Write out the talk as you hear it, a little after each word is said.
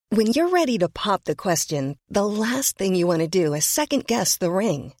When you're ready to pop the question, the last thing you want to do is second-guess the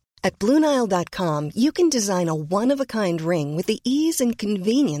ring. At BlueNile.com, you can design a one-of-a-kind ring with the ease and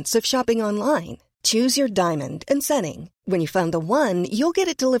convenience of shopping online. Choose your diamond and setting. When you find the one, you'll get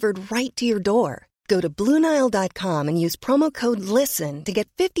it delivered right to your door. Go to BlueNile.com and use promo code LISTEN to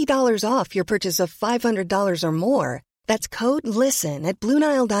get $50 off your purchase of $500 or more. That's code LISTEN at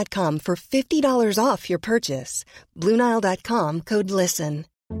BlueNile.com for $50 off your purchase. BlueNile.com, code LISTEN.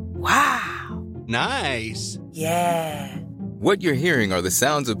 Wow. Nice. Yeah. What you're hearing are the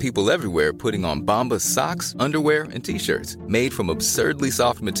sounds of people everywhere putting on Bombas socks, underwear, and T-shirts made from absurdly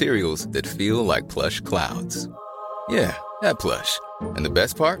soft materials that feel like plush clouds. Yeah, that plush. And the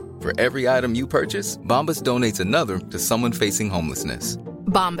best part? For every item you purchase, Bombas donates another to someone facing homelessness.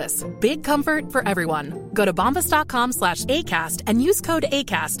 Bombas. Big comfort for everyone. Go to bombas.com/ACAST and use code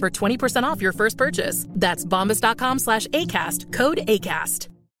ACAST for 20% off your first purchase. That's bombas.com/ACAST. Code ACAST.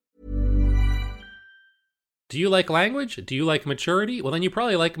 Do you like language? Do you like maturity? Well, then you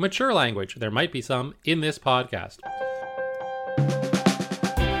probably like mature language. There might be some in this podcast.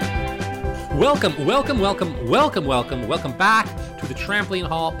 Welcome back to the Trampoline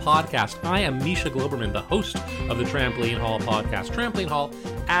Hall podcast. I am Misha Globerman, the host of the Trampoline Hall podcast. Trampoline Hall,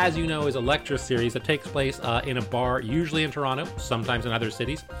 as you know, is a lecture series that takes place in a bar, usually in Toronto, sometimes in other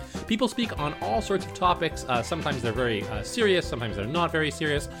cities. People speak on all sorts of topics. Sometimes they're very serious, sometimes they're not very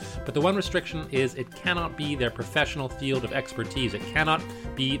serious. But the one restriction is it cannot be their professional field of expertise. It cannot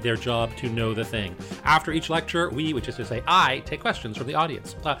be their job to know the thing. After each lecture, we, which is to say I, take questions from the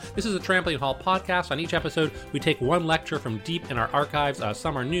audience. This is a Trampoline Hall podcast. On each episode, we take one lecture from deep in our archives.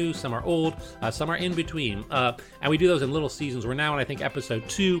 Some are new, some are old, some are in between. And we do those in little seasons. We're now in, I think, episode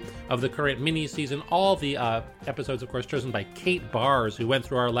 2 of the current mini season. All the episodes, of course, chosen by Kate Bars, who went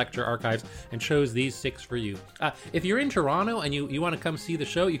through our lecture archives and chose these 6 for you. If you're in Toronto and you want to come see the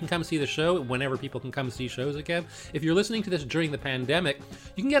show, you can come see the show whenever people can come see shows again. If you're listening to this during the pandemic,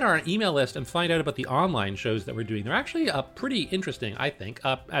 you can get on our email list and find out about the online shows that we're doing. They're actually pretty interesting, I think,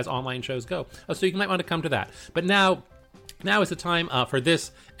 as online shows go. So you might want to come to that. But now is the time for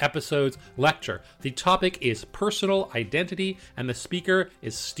this episode's lecture. The topic is personal identity, and the speaker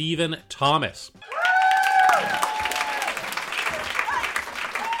is Stephen Thomas.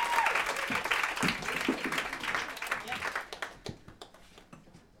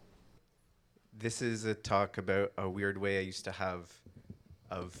 This is a talk about a weird way I used to have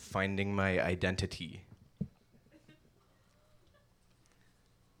of finding my identity.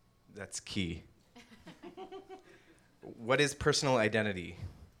 That's key. What is personal identity?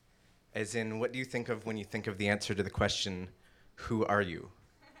 As in, what do you think of when you think of the answer to the question, who are you?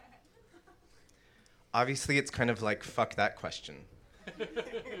 Obviously, it's kind of like, fuck that question.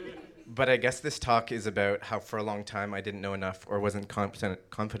 But I guess this talk is about how for a long time I didn't know enough or wasn't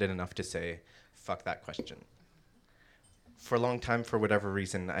confident enough to say, fuck that question. For a long time, for whatever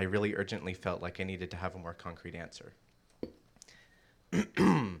reason, I really urgently felt like I needed to have a more concrete answer.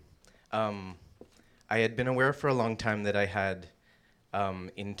 I had been aware for a long time that I had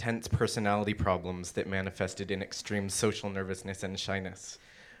intense personality problems that manifested in extreme social nervousness and shyness,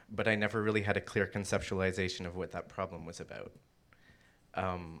 but I never really had a clear conceptualization of what that problem was about.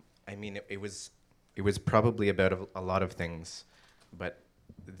 I mean, it was probably about a lot of things, but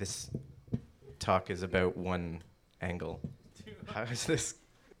this talk is about one angle. How is this?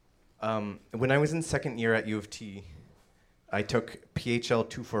 When I was in second year at U of T, I took PHL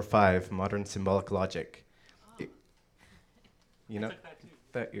 245, Modern Symbolic Logic. Oh. You know?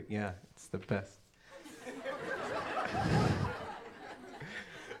 Yeah, it's the best.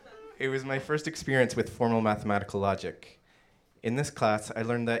 It was my first experience with formal mathematical logic. In this class, I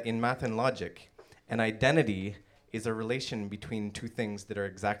learned that in math and logic, an identity is a relation between two things that are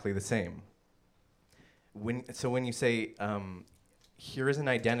exactly the same. When you say, here is an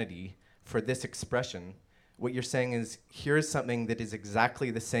identity for this expression, what you're saying is, here is something that is exactly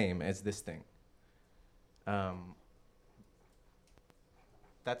the same as this thing.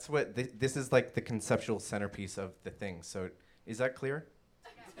 That's what, this is like the conceptual centerpiece of the thing. So, is that clear?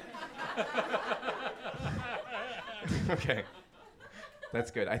 Okay.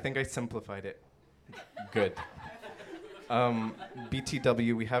 That's good. I think I simplified it. Good.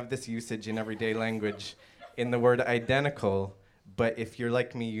 BTW, we have this usage in everyday language in the word identical, but if you're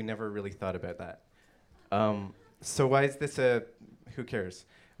like me, you never really thought about that. So why is this who cares?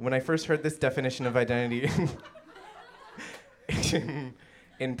 When I first heard this definition of identity in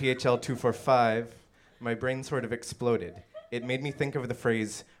PHL 245, my brain sort of exploded. It made me think of the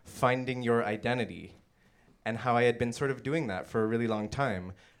phrase, finding your identity, and how I had been sort of doing that for a really long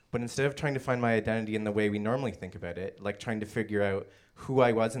time, But instead of trying to find my identity in the way we normally think about it, like trying to figure out who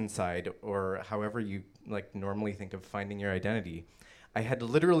I was inside, or however you like normally think of finding your identity, I had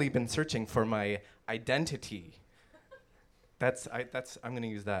literally been searching for my identity. I'm going to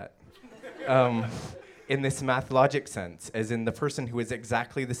use that. In this math logic sense, as in the person who is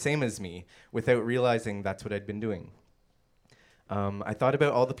exactly the same as me, without realizing that's what I'd been doing. I thought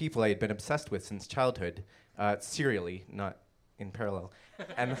about all the people I had been obsessed with since childhood, serially, not in parallel,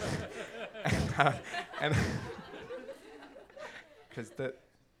 and because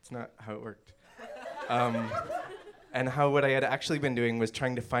that's not how it worked. And how what I had actually been doing was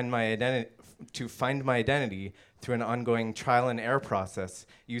trying to find my identity through an ongoing trial and error process,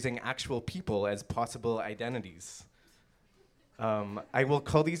 using actual people as possible identities. I will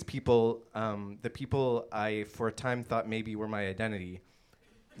call these people, the people I for a time thought maybe were my identity,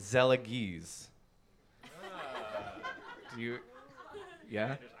 Zelagese. Do you?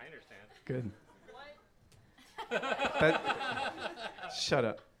 Yeah? I understand. Good. Shut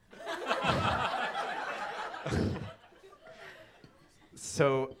up.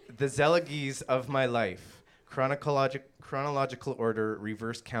 So, the Zelagese of my life, chronological order,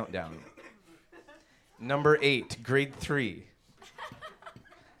 reverse countdown. Number 8, grade 3.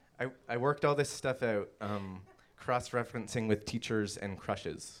 I worked all this stuff out, cross-referencing with teachers and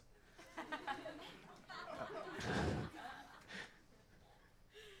crushes.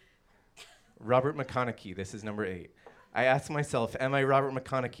 Robert McConaughey, this is number 8. I asked myself, am I Robert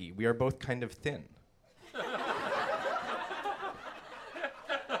McConaughey? We are both kind of thin.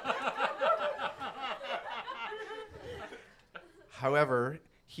 However,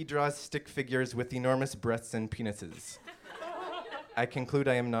 he draws stick figures with enormous breasts and penises. I conclude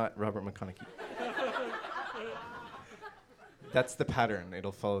I am not Robert McConaughey. That's the pattern.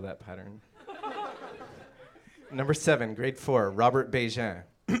 It'll follow that pattern. Number 7, grade 4, Robert Bégin.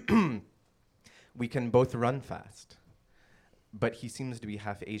 We can both run fast, but he seems to be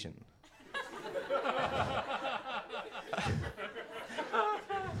half Asian.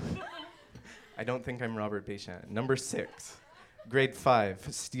 I don't think I'm Robert Bégin. Number 6, grade 5,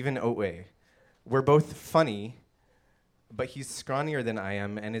 Stephen Otway. We're both funny, but he's scrawnier than I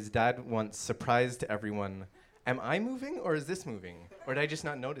am, and his dad once surprised everyone. Am I moving, or is this moving? Or did I just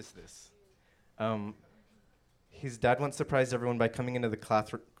not notice this? His dad once surprised everyone by coming into the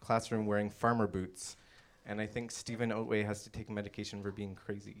classroom wearing farmer boots, and I think Stephen Otway has to take medication for being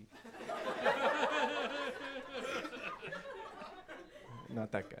crazy.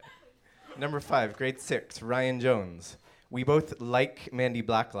 Not that guy. Number 5, grade 6, Ryan Jones. We both like Mandy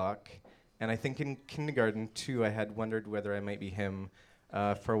Blacklock, and I think in kindergarten, too, I had wondered whether I might be him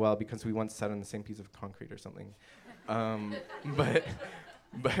for a while because we once sat on the same piece of concrete or something. But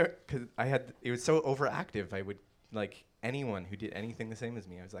because it was so overactive, I would, like, anyone who did anything the same as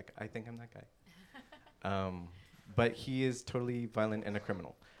me, I was like, I think I'm that guy. But he is totally violent and a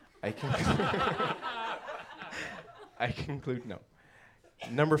criminal. I conclude no.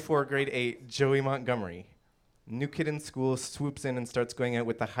 Number 4, grade 8, Joey Montgomery. New kid in school swoops in and starts going out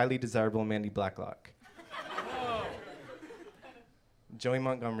with the highly desirable Mandy Blacklock. Joey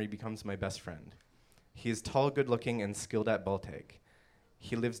Montgomery becomes my best friend. He is tall, good-looking, and skilled at ball tag.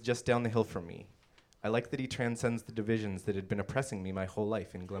 He lives just down the hill from me. I like that he transcends the divisions that had been oppressing me my whole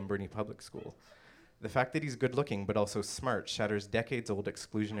life in Glen Burnie Public School. The fact that he's good-looking but also smart shatters decades-old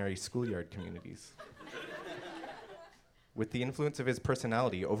exclusionary schoolyard communities. With the influence of his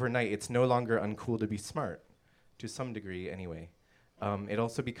personality, overnight it's no longer uncool to be smart. To some degree, anyway. It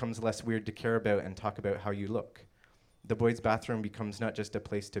also becomes less weird to care about and talk about how you look. The boys' bathroom becomes not just a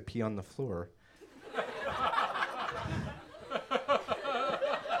place to pee on the floor,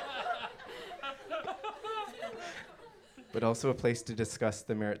 but also a place to discuss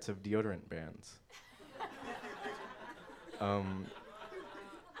the merits of deodorant brands. Am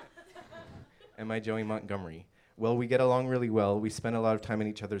I Joey Montgomery? Well, we get along really well. We spend a lot of time in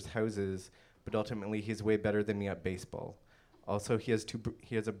each other's houses, but ultimately he's way better than me at baseball. Also, he has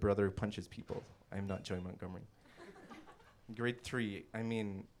a brother who punches people. I am not Joey Montgomery. Grade 3,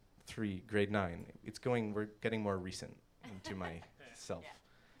 grade 9. We're getting more recent into myself.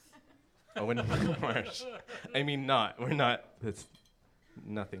 Owen Marsh. We're not. That's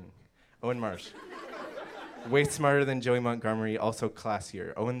nothing. Owen Marsh. Way smarter than Joey Montgomery, also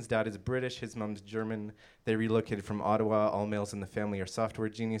classier. Owen's dad is British, his mom's German. They relocated from Ottawa. All males in the family are software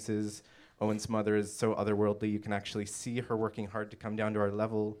geniuses. Owen's mother is so otherworldly you can actually see her working hard to come down to our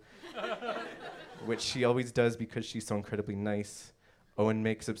level, which she always does because she's so incredibly nice. Owen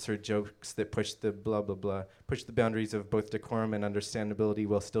makes absurd jokes that push the boundaries of both decorum and understandability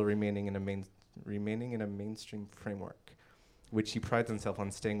while still remaining in a mainstream framework. which he prides himself on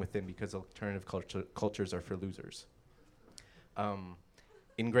staying within because alternative cultures are for losers.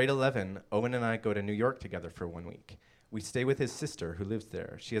 In grade 11, Owen and I go to New York together for 1 week. We stay with his sister, who lives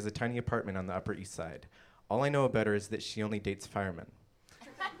there. She has a tiny apartment on the Upper East Side. All I know about her is that she only dates firemen.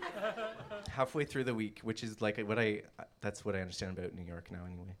 Halfway through the week, which is like that's what I understand about New York now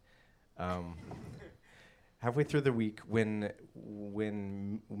anyway. Halfway through the week, when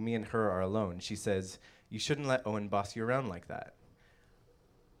me and her are alone, she says, "You shouldn't let Owen boss you around like that."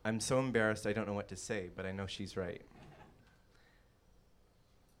 I'm so embarrassed I don't know what to say, but I know she's right.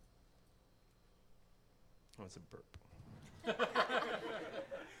 Oh, it's a burp.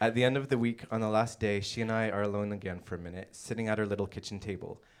 At the end of the week, on the last day, she and I are alone again for a minute, sitting at our little kitchen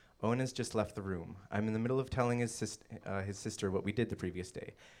table. Owen has just left the room. I'm in the middle of telling his sister what we did the previous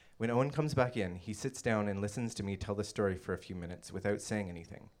day. When Owen comes back in, he sits down and listens to me tell the story for a few minutes without saying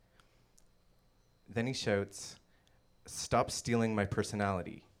anything. Then he shouts, "Stop stealing my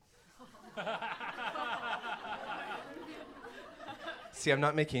personality." See, I'm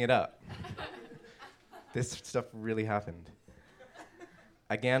not making it up. This stuff really happened.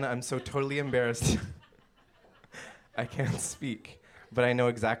 Again, I'm so totally embarrassed. I can't speak, but I know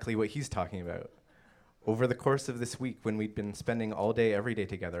exactly what he's talking about. Over the course of this week, when we'd been spending all day, every day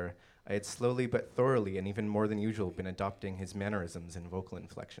together, I had slowly but thoroughly, and even more than usual, been adopting his mannerisms and vocal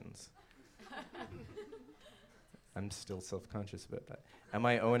inflections. I'm still self-conscious about that. Am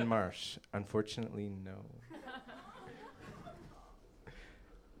I Owen Marsh? Unfortunately, no.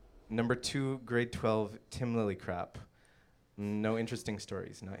 Number 2, grade 12, Tim Lillycrap. No interesting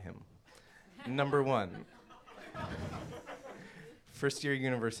stories, not him. Number 1, first year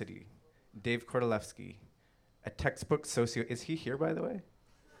university, Dave Kordolewski. A textbook Is he here, by the way?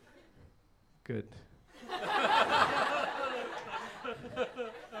 Good.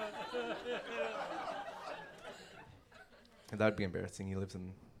 That would be embarrassing. He lives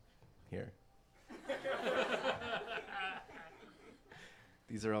in here.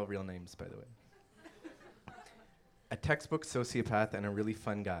 These are all real names, by the way. A textbook sociopath and a really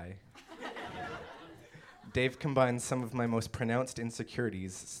fun guy. Dave combines some of my most pronounced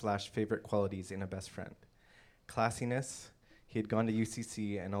insecurities / favorite qualities in a best friend. Classiness. He had gone to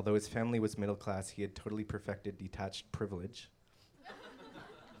UCC, and although his family was middle class, he had totally perfected detached privilege.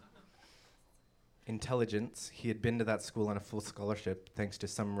 Intelligence. He had been to that school on a full scholarship thanks to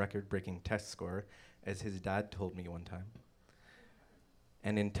some record-breaking test score, as his dad told me one time.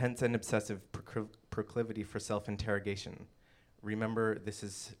 An intense and obsessive proclivity for self-interrogation. Remember, this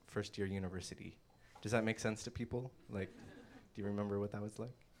is first year university. Does that make sense to people? Like, do you remember what that was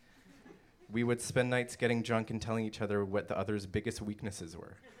like? We would spend nights getting drunk and telling each other what the other's biggest weaknesses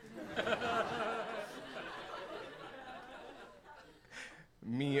were.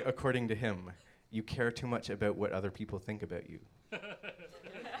 Me, according to him, you care too much about what other people think about you.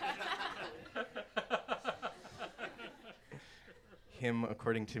 Him,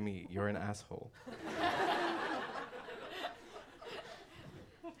 according to me, you're an asshole.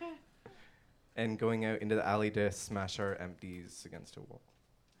 And going out into the alley to smash our empties against a wall.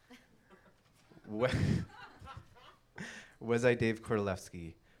 Was I Dave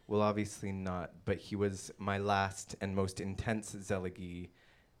Kordolewski? Well, obviously not, but he was my last and most intense zealotgy,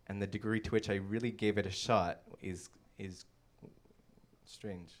 and the degree to which I really gave it a shot is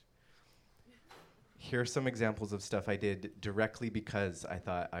strange. Here are some examples of stuff I did directly because I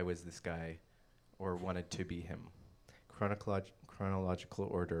thought I was this guy or wanted to be him. Chronological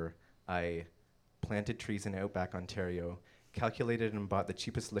order. I planted trees in Outback, Ontario, calculated and bought the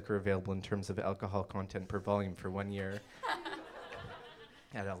cheapest liquor available in terms of alcohol content per volume for 1 year.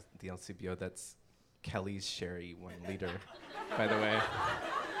 At the LCBO, that's Kelly's Sherry 1 liter, by the way,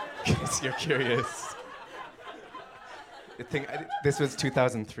 in case you're curious. This was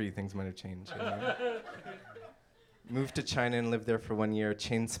 2003, things might have changed. You know? Moved to China and lived there for 1 year,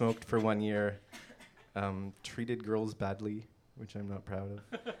 chain smoked for 1 year, treated girls badly, which I'm not proud of.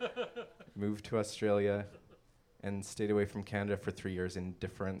 Moved to Australia and stayed away from Canada for 3 years in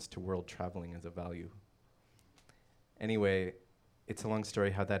deference to world traveling as a value. Anyway, it's a long story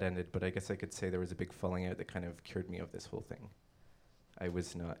how that ended, but I guess I could say there was a big falling out that kind of cured me of this whole thing. I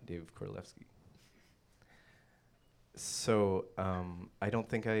was not Dave Kordolewski. So, I don't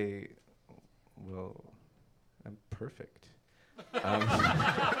think I'm perfect. I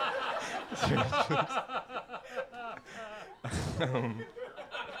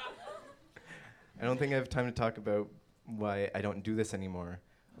don't think I have time to talk about why I don't do this anymore,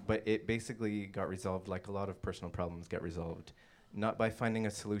 but it basically got resolved like a lot of personal problems get resolved. Not by finding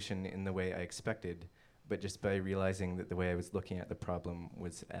a solution in the way I expected, but just by realizing that the way I was looking at the problem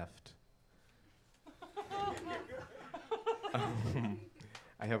was effed.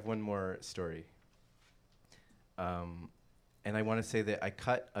 I have one more story. And I want to say that I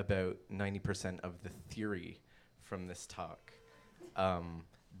cut about 90% of the theory from this talk.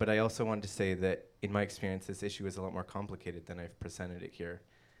 But I also wanted to say that, in my experience, this issue is a lot more complicated than I've presented it here.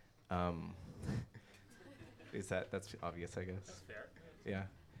 That's obvious, I guess? That's fair. Yeah.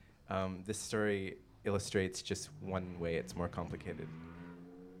 This story illustrates just one way it's more complicated.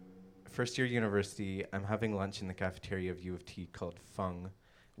 First year university, I'm having lunch in the cafeteria of U of T called Fung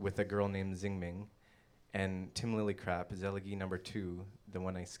with a girl named Xingming, and Tim Lillicrap, Zeligi number 2, the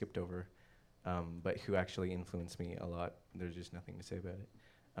one I skipped over, but who actually influenced me a lot, there's just nothing to say about it,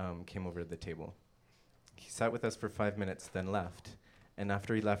 came over to the table. He sat with us for 5 minutes, then left. And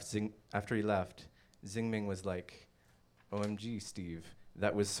after he left, Xingming was like, "OMG, Steve,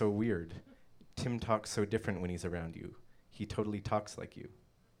 that was so weird. Tim talks so different when he's around you. He totally talks like you."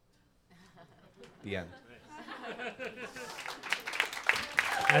 The end.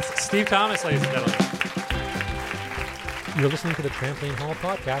 That's Steve Thomas, ladies and gentlemen. You're listening to the Trampoline Hall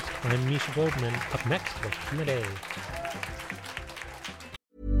podcast. I'm Misha Goldman. Up next was Q&A.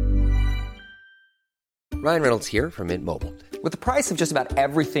 Ryan Reynolds here from Mint Mobile. With the price of just about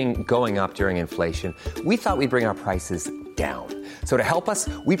everything going up during inflation, we thought we'd bring our prices down. So to help us,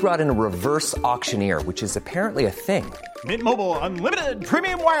 we brought in a reverse auctioneer, which is apparently a thing. Mint Mobile Unlimited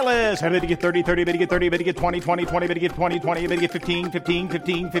Premium Wireless. How to get 30, 30, bit to get 30, bit to get 20, 20, 20, bit to get 20, 20, bit to get 15, 15,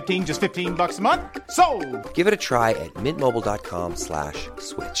 15, 15, just $15 a month? Sold! Give it a try at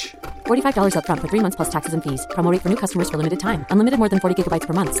mintmobile.com/switch. $45 up front for 3 months plus taxes and fees. Promo rate for new customers for limited time. Unlimited more than 40 gigabytes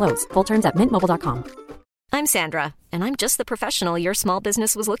per month. Slows full terms at mintmobile.com. I'm Sandra, and I'm just the professional your small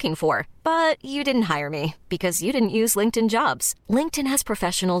business was looking for. But you didn't hire me because you didn't use LinkedIn Jobs. LinkedIn has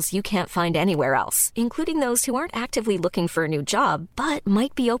professionals you can't find anywhere else, including those who aren't actively looking for a new job, but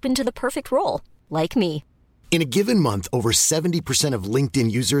might be open to the perfect role, like me. In a given month, over 70% of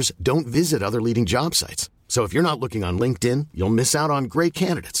LinkedIn users don't visit other leading job sites. So if you're not looking on LinkedIn, you'll miss out on great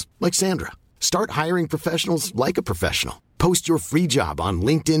candidates like Sandra. Start hiring professionals like a professional. Post your free job on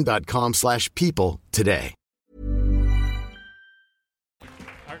linkedin.com/people today.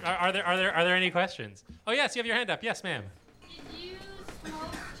 Are there any questions? Oh yes, you have your hand up. Yes, ma'am. Did you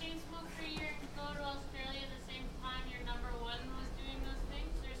chain smoke for a year and go to Australia the same time your number one was doing those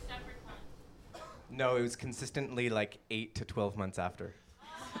things, or separate times? No, it was consistently like 8 to 12 months after.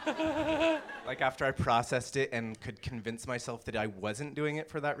 Like after I processed it and could convince myself that I wasn't doing it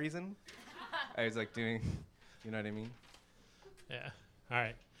for that reason, I was like doing, you know what I mean? Yeah. All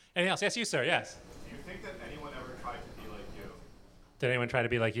right. Anything else? Yes, you, sir. Yes. Do you think that anyone ever tried to be like you? Did anyone try to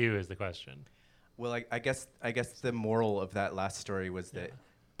be like you is the question. Well, I guess the moral of that last story was that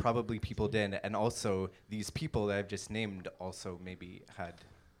probably people did, and also these people that I've just named also maybe had,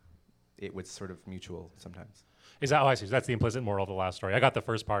 it was sort of mutual sometimes. Is that, I see. That's the implicit moral of the last story. I got the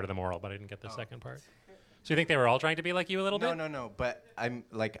first part of the moral, but I didn't get the second part. So you think they were all trying to be like you a little bit? No. But I'm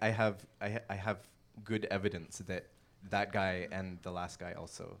like, I have good evidence that that guy and the last guy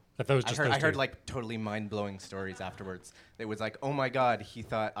also. That those just I heard like totally mind-blowing stories afterwards. It was like, oh my God, he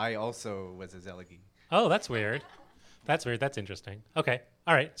thought I also was a Zeligi. Oh, that's weird. That's weird. That's interesting. Okay.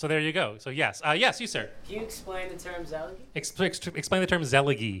 All right. So there you go. So yes. Yes, you, sir. Can you explain the term Zeligi? Explain the term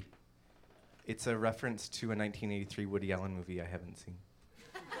Zeligi. It's a reference to a 1983 Woody Allen movie I haven't seen.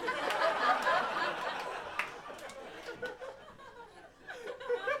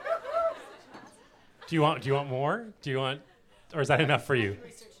 Do you want more? Or is that enough for you?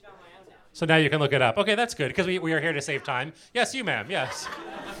 So now you can look it up. Okay, that's good, because we are here to save time. Yes, you, ma'am. Yes.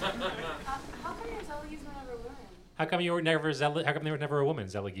 How come your Zeligis were never women? How come there was never a woman,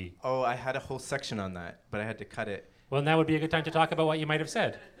 Zeligi? Oh, I had a whole section on that, but I had to cut it. Well, now would be a good time to talk about what you might have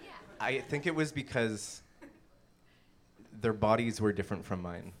said. I think it was because their bodies were different from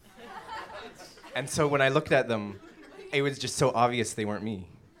mine. And so when I looked at them, it was just so obvious they weren't me.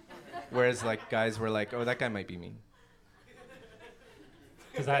 Whereas like guys were like, oh, that guy might be me.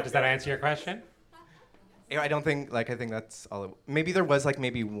 Does that answer your question? I don't think, I think that's all. Maybe there was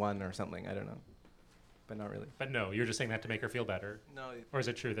maybe one or something, I don't know. But not really. But no, you're just saying that to make her feel better. No. Or is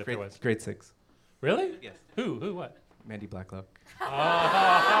it true that there was? Grade 6. Really? Yes. Who, what? Mandy Blacklock.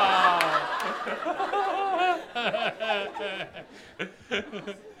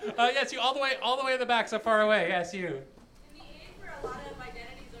 Yes, you all the way in the back, so far away. Yes, you. In the age where a lot of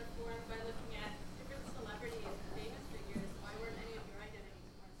identities are formed by looking at different celebrities and famous figures, why weren't any of your identities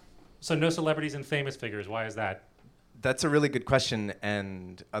formed by them? So no celebrities and famous figures. Why is that? That's a really good question,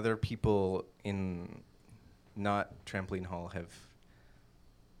 and other people in not Trampoline Hall have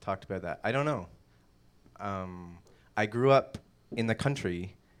talked about that. I don't know. I grew up in the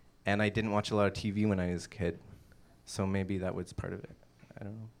country, and I didn't watch a lot of TV when I was a kid. So maybe that was part of it. I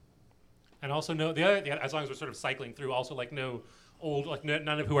don't know. And also as long as we're sort of cycling through, also like no old, like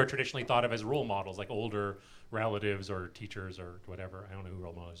none of who are traditionally thought of as role models, like older relatives or teachers or whatever. I don't know who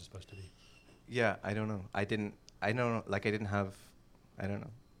role models are supposed to be. Yeah, I don't know. I didn't have, I don't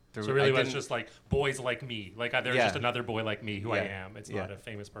know. So really it's just like boys like me. Like there's just another boy like me who I am. It's not a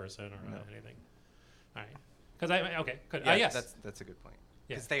famous person or anything. All right. Okay, good. Yeah, yes. That's a good point.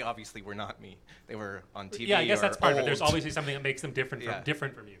 Because they obviously were not me. They were on TV. Yeah, I guess that's part of it. There's old. obviously something that makes them different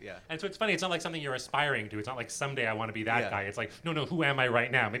from you. Yeah. And so it's funny. It's not like something you're aspiring to. It's not like someday I want to be that guy. It's like, no, who am I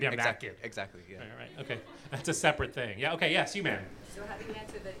right now? Maybe I'm that kid. Exactly, yeah. Right. Okay. That's a separate thing. Yeah, okay, yes, you, man. So how do you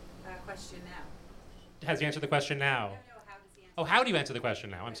answer the question now? Has he answered the question now? No, how does he answer? Oh, how do you answer the question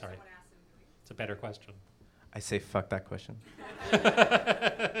now? I'm sorry. It's a better question. I say fuck that question.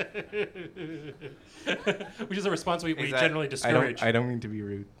 Which is a response we generally discourage. I don't mean to be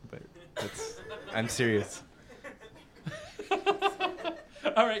rude, but I'm serious.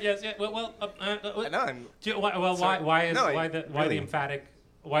 All right. Yes. Yeah. Well. No. Why the emphatic?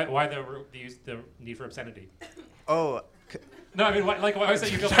 Why the need for obscenity? Oh. No, I mean, why is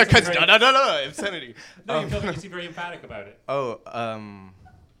that you feel? No, obscenity. No, you feel like you seem very emphatic about it.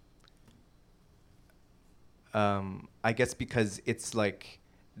 I guess because it's like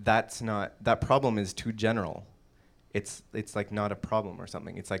that problem is too general. It's like not a problem or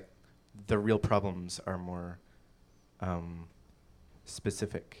something. It's like the real problems are more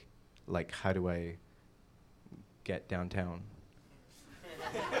specific. Like, how do I get downtown?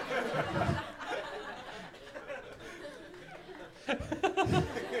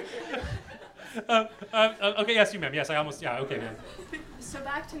 Okay, yes, you, ma'am. Yes, okay, ma'am. So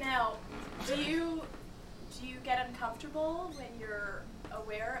back to now, do you get uncomfortable when you're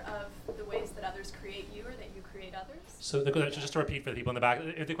aware of the ways that others create you or that you create others? So just to repeat for the people in the back,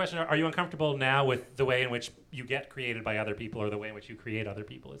 the question, are you uncomfortable now with the way in which you get created by other people or the way in which you create other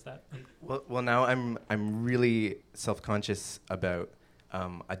people? Is that? Well, now I'm really self-conscious about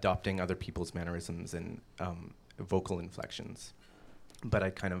adopting other people's mannerisms and vocal inflections. But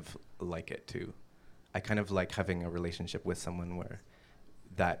I kind of like it too. I kind of like having a relationship with someone where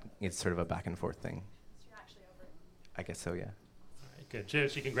that is sort of a back and forth thing. So you're actually over it? I guess so, yeah. All right, good.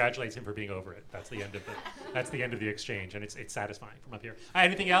 She congratulates him for being over it. That's the end of the exchange, and it's satisfying from up here.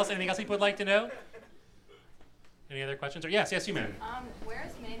 Anything else? Anything else people would like to know? Any other questions? Or yes, you, man. Where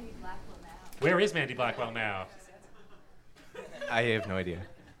is Mandy Blackwell now? Where is Mandy Blackwell now? I have no idea.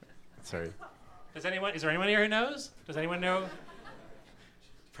 Sorry. Is there anyone here who knows? Does anyone know?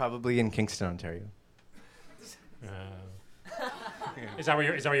 Probably in Kingston, Ontario. Is that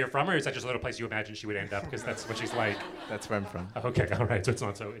where you're from, or is that just a little place you imagine she would end up because that's what she's like? That's where I'm from. Okay, all right. So it's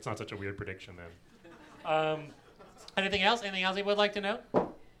not such a weird prediction then. Anything else? Anything else you would like to know?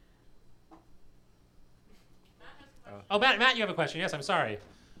 Oh, Matt, you have a question. Yes, I'm sorry.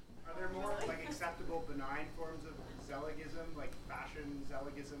 Are there more like acceptable benign forms of zeligism, like fashion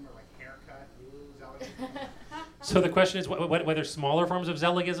zeligism or like haircut zeligism? So the question is whether smaller forms of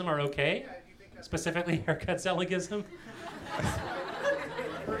zeligism are okay? Yeah, you think that's specifically haircut zeligism? I've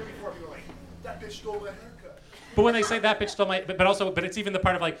heard before people like, that bitch stole the haircut. But when they say that bitch stole my, but it's even the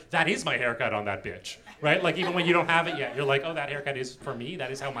part of like, that is my haircut on that bitch, right? Like even when you don't have it yet, you're like, oh, that haircut is for me.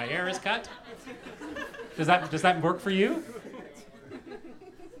 That is how my hair is cut. Does that work for you?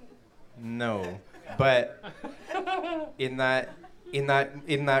 No, but in that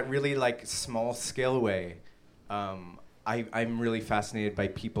really like small scale way, I'm really fascinated by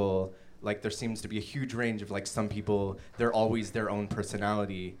people. Like there seems to be a huge range of like some people, they're always their own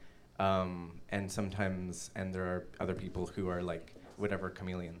personality, and there are other people who are like whatever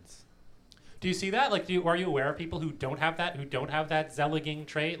chameleons. Do you see that? Like, are you aware of people who don't have that zeliging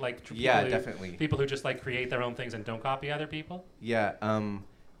trait? Like, definitely. People who just like create their own things and don't copy other people? Yeah,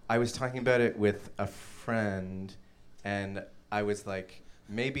 I was talking about it with a friend, and I was like,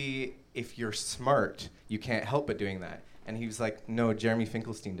 maybe if you're smart, you can't help but doing that. And he was like, no, Jeremy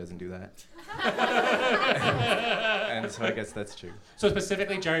Finkelstein doesn't do that. And so I guess that's true. So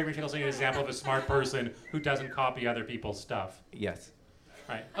specifically, Jeremy Finkelstein is an example of a smart person who doesn't copy other people's stuff. Yes.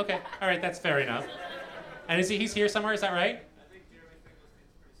 Right. Okay. All right. That's fair enough. And he's here somewhere? Is that right? I think Jeremy Finkelstein's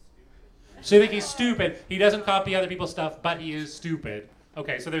pretty stupid. So you think he's stupid? He doesn't copy other people's stuff, but he is stupid.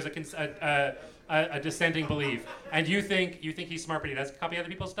 Okay. So there's a dissenting belief. And you think he's smart, but he doesn't copy other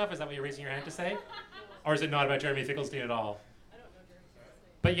people's stuff? Is that what you're raising your hand to say? Or is it not about Jeremy Finkelstein at all? I don't know Jeremy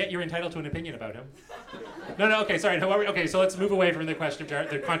Finkelstein. But yet you're entitled to an opinion about him. No. Okay. Sorry. No. Okay. So let's move away from the question of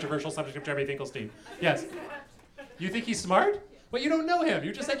the controversial subject of Jeremy Finkelstein. Yes. You think he's smart? But you don't know him.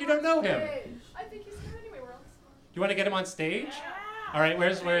 You just said you don't know him. I think he's good anyway. We're all smart. You want to get him on stage? All right.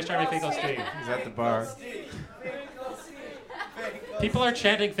 Where's Jeremy Finkelstein? He's at the bar. People are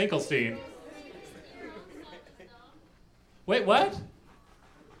chanting Finkelstein. Wait, what?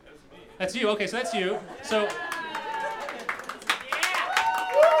 That's you. Okay, so that's you. So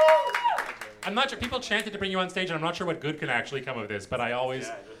I'm not sure. People chanted to bring you on stage, and I'm not sure what good can actually come of this. But I always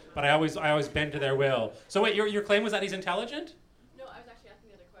bend to their will. So wait, your claim was that he's intelligent? No, I was actually asking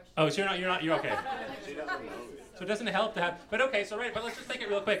the other question. Oh, so you're okay. So it doesn't help to have. But okay, but let's just take it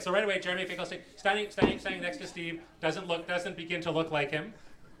real quick. So right away, Jeremy Finkelstein standing next to Steve doesn't begin to look like him.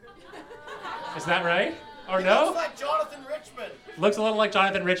 Is that right? Or no? Looks like Jonathan Richman. Looks a little like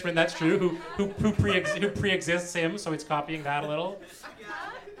Jonathan Richman. That's true. Who pre-exists him, so it's copying that a little.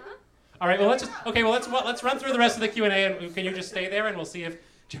 All right. Well, let's run through the rest of the Q&A, and can you just stay there, and we'll see if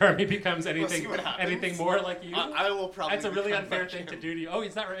Jeremy becomes anything more like you. I will probably. That's a really unfair thing to do to you. Oh,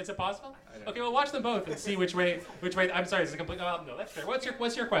 is that right? Is it possible? Okay. Well, watch them both and see which way. I'm sorry. It's a complete. No, that's fair.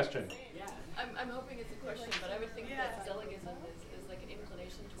 What's your question? I'm hoping it's a question, but I would think that Zeligism is like an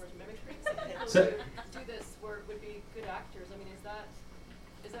inclination towards mimicry. So, People who do this would be good actors. I mean, is that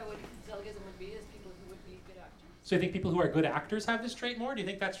what Zeligism would be? Is people who would be good actors? So you think people who are good actors have this trait more? Do you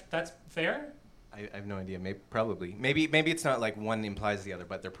think that's fair? I have no idea. Probably. Maybe it's not like one implies the other,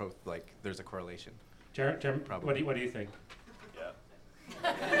 but they're both like there's a correlation. Probably. What do you think? Yeah.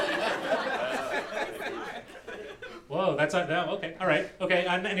 Whoa, that's not no. Okay, all right. Okay.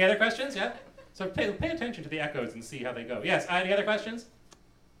 Any other questions? Yeah. So pay attention to the echoes and see how they go. Yes. Any other questions?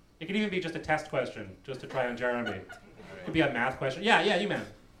 It could even be just a test question, just to try on Jeremy. It could be a math question. Yeah. You man.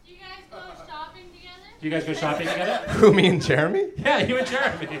 Do you guys go shopping together? Do you guys go shopping together? Who, me and Jeremy? Yeah, you and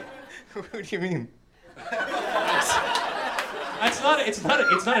Jeremy. Who do you mean? It's not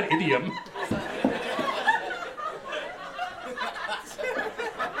an idiom.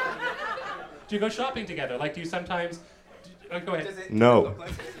 Do you go shopping together? Like, do you sometimes? Go ahead. No.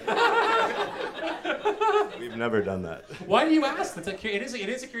 We've never done that. Why do you ask? It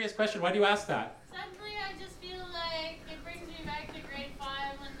is a curious question. Why do you ask that? Suddenly, I just feel like it brings me back to grade 5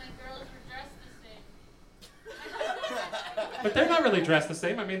 when the girls were dressed the same. But they're not really dressed the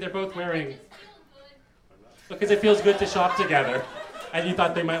same. I mean, they're both wearing. Because it feels good to shop together, and you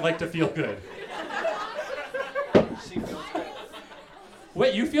thought they might like to feel good. She feels good.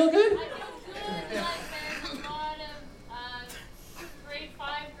 Wait, you feel good? I feel good. Like there's a lot of grade 5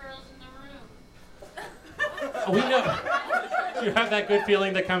 girls in the room. We know. You have that good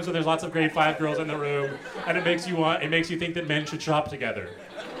feeling that comes when there's lots of grade 5 girls in the room, and it makes you think that men should shop together.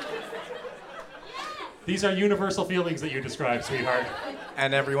 These are universal feelings that you describe, sweetheart.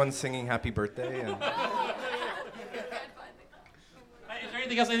 And everyone's singing happy birthday. And... Is there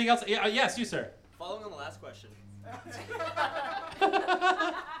anything else? Yes, you, sir. Following on the last question.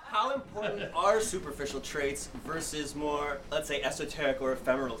 How important are superficial traits versus more, let's say, esoteric or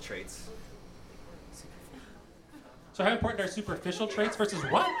ephemeral traits? So how important are superficial traits versus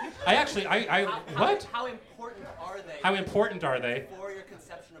what? What? How important are they? How important are they? For your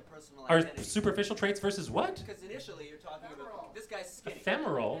conception of personal Are identity? superficial traits versus what? Because initially you're talking about this guy's skinny.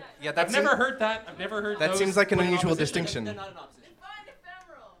 Ephemeral? Yeah, I've never heard that. That seems like an unusual distinction. They're not an opposition.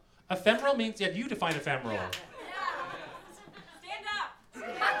 Ephemeral means, you define ephemeral. Stand up.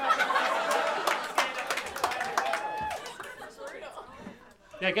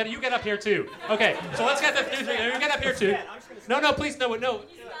 Yeah, you get up here too. Okay, so let's get you get up here too. No, please, no.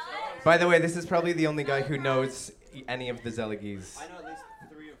 By the way, this is probably the only guy who knows any of the Zeligis. I know at least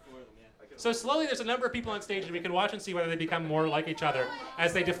 3 or 4 of them, yeah. So slowly there's a number of people on stage, and we can watch and see whether they become more like each other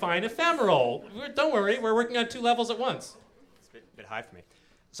as they define ephemeral. Don't worry, we're working on 2 levels at once. It's a bit high for me.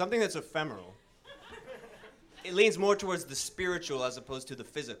 Something that's ephemeral, it leans more towards the spiritual as opposed to the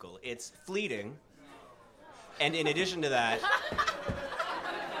physical. It's fleeting, and in addition to that,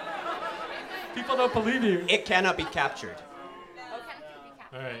 people don't believe you. It cannot be captured.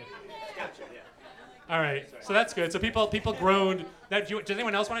 All right. All right. So that's good. So people groaned. Now, does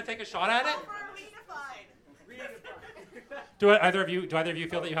anyone else want to take a shot at it? Do either of you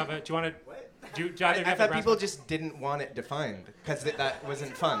feel that you have a? Do you want to? I thought people just didn't want it defined because that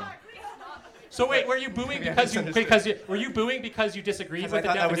wasn't fun. So wait, were you booing were you booing because you disagreed with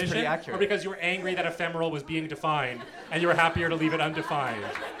the definition, or because you were angry that ephemeral was being defined and you were happier to leave it undefined?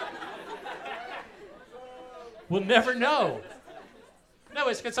 We'll never know. No,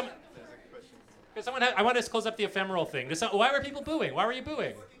 it's because someone. I want to close up the ephemeral thing. Why were people booing? Why were you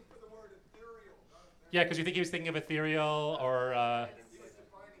booing? Yeah, because you think he was thinking of ethereal or.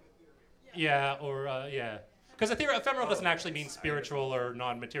 Yeah. Because ephemeral doesn't actually mean spiritual or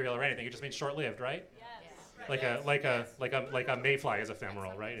non-material or anything. It just means short-lived, right? Yes. Like a mayfly is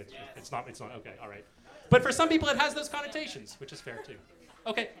ephemeral, right? It's not. Okay, all right. But for some people, it has those connotations, which is fair too.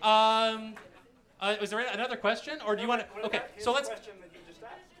 Okay. Was there another question, or do you want to? Okay, so let's.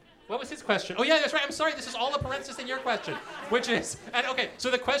 What was his question? Oh yeah, that's right. I'm sorry. This is all a parenthesis in your question, which is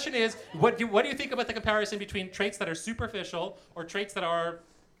so the question is, what do you think about the comparison between traits that are superficial or traits that are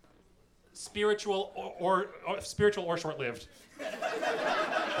spiritual or spiritual or short-lived?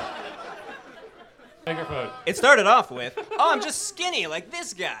 Microphone. It started off with, oh, I'm just skinny like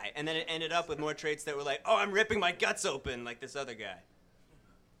this guy, and then it ended up with more traits that were like, oh, I'm ripping my guts open like this other guy.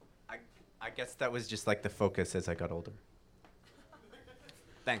 I guess that was just like the focus as I got older.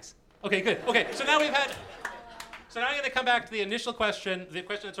 Thanks. Okay, good. Okay, so now I'm going to come back to the initial question, the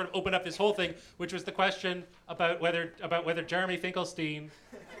question that sort of opened up this whole thing, which was the question about whether Jeremy Finkelstein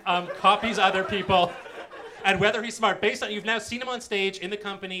copies other people and whether he's smart. Based on, you've now seen him on stage in the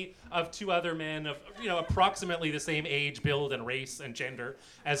company of two other men of approximately the same age, build, and race and gender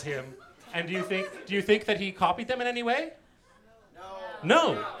as him. And do you think that he copied them in any way?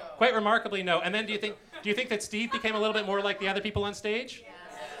 No. No. Quite remarkably, no. And then do you think that Steve became a little bit more like the other people on stage?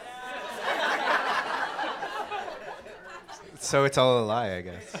 So it's all a lie, I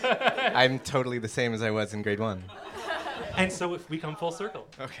guess. I'm totally the same as I was in grade 1. And so if we come full circle.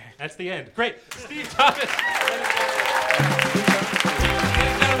 Okay. That's the end. Great. Steve Thomas.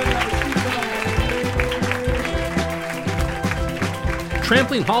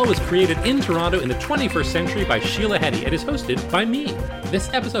 Trampoline Hall was created in Toronto in the 21st century by Sheila Heti. It is hosted by me.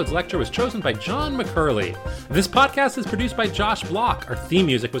 This episode's lecture was chosen by John McCurley. This podcast is produced by Josh Block. Our theme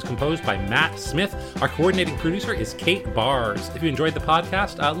music was composed by Matt Smith. Our coordinating producer is Kate Bars. If you enjoyed the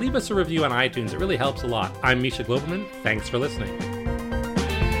podcast, leave us a review on iTunes. It really helps a lot. I'm Misha Globerman. Thanks for listening.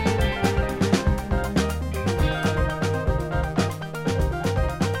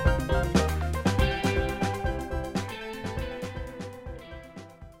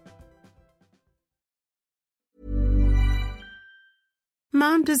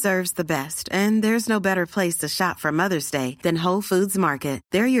 Mom deserves the best, and there's no better place to shop for Mother's Day than Whole Foods Market.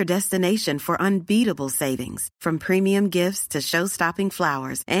 They're your destination for unbeatable savings, from premium gifts to show-stopping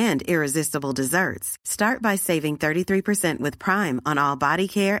flowers and irresistible desserts. Start by saving 33% with Prime on all body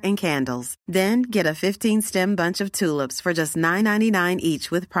care and candles. Then get a 15-stem bunch of tulips for just $9.99 each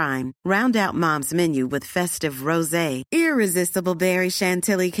with Prime. Round out Mom's menu with festive rosé, irresistible berry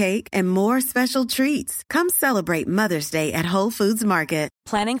chantilly cake, and more special treats. Come celebrate Mother's Day at Whole Foods Market.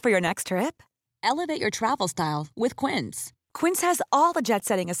 Planning for your next trip? Elevate your travel style with Quince. Quince has all the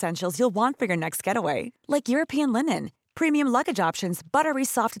jet-setting essentials you'll want for your next getaway, like European linen, premium luggage options, buttery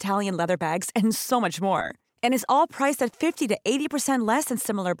soft Italian leather bags, and so much more. And is all priced at 50 to 80% less than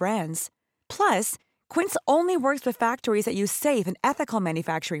similar brands. Plus, Quince only works with factories that use safe and ethical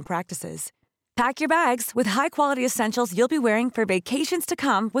manufacturing practices. Pack your bags with high-quality essentials you'll be wearing for vacations to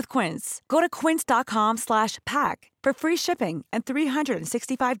come with Quince. Go to quince.com/pack for free shipping and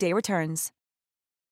 365-day returns.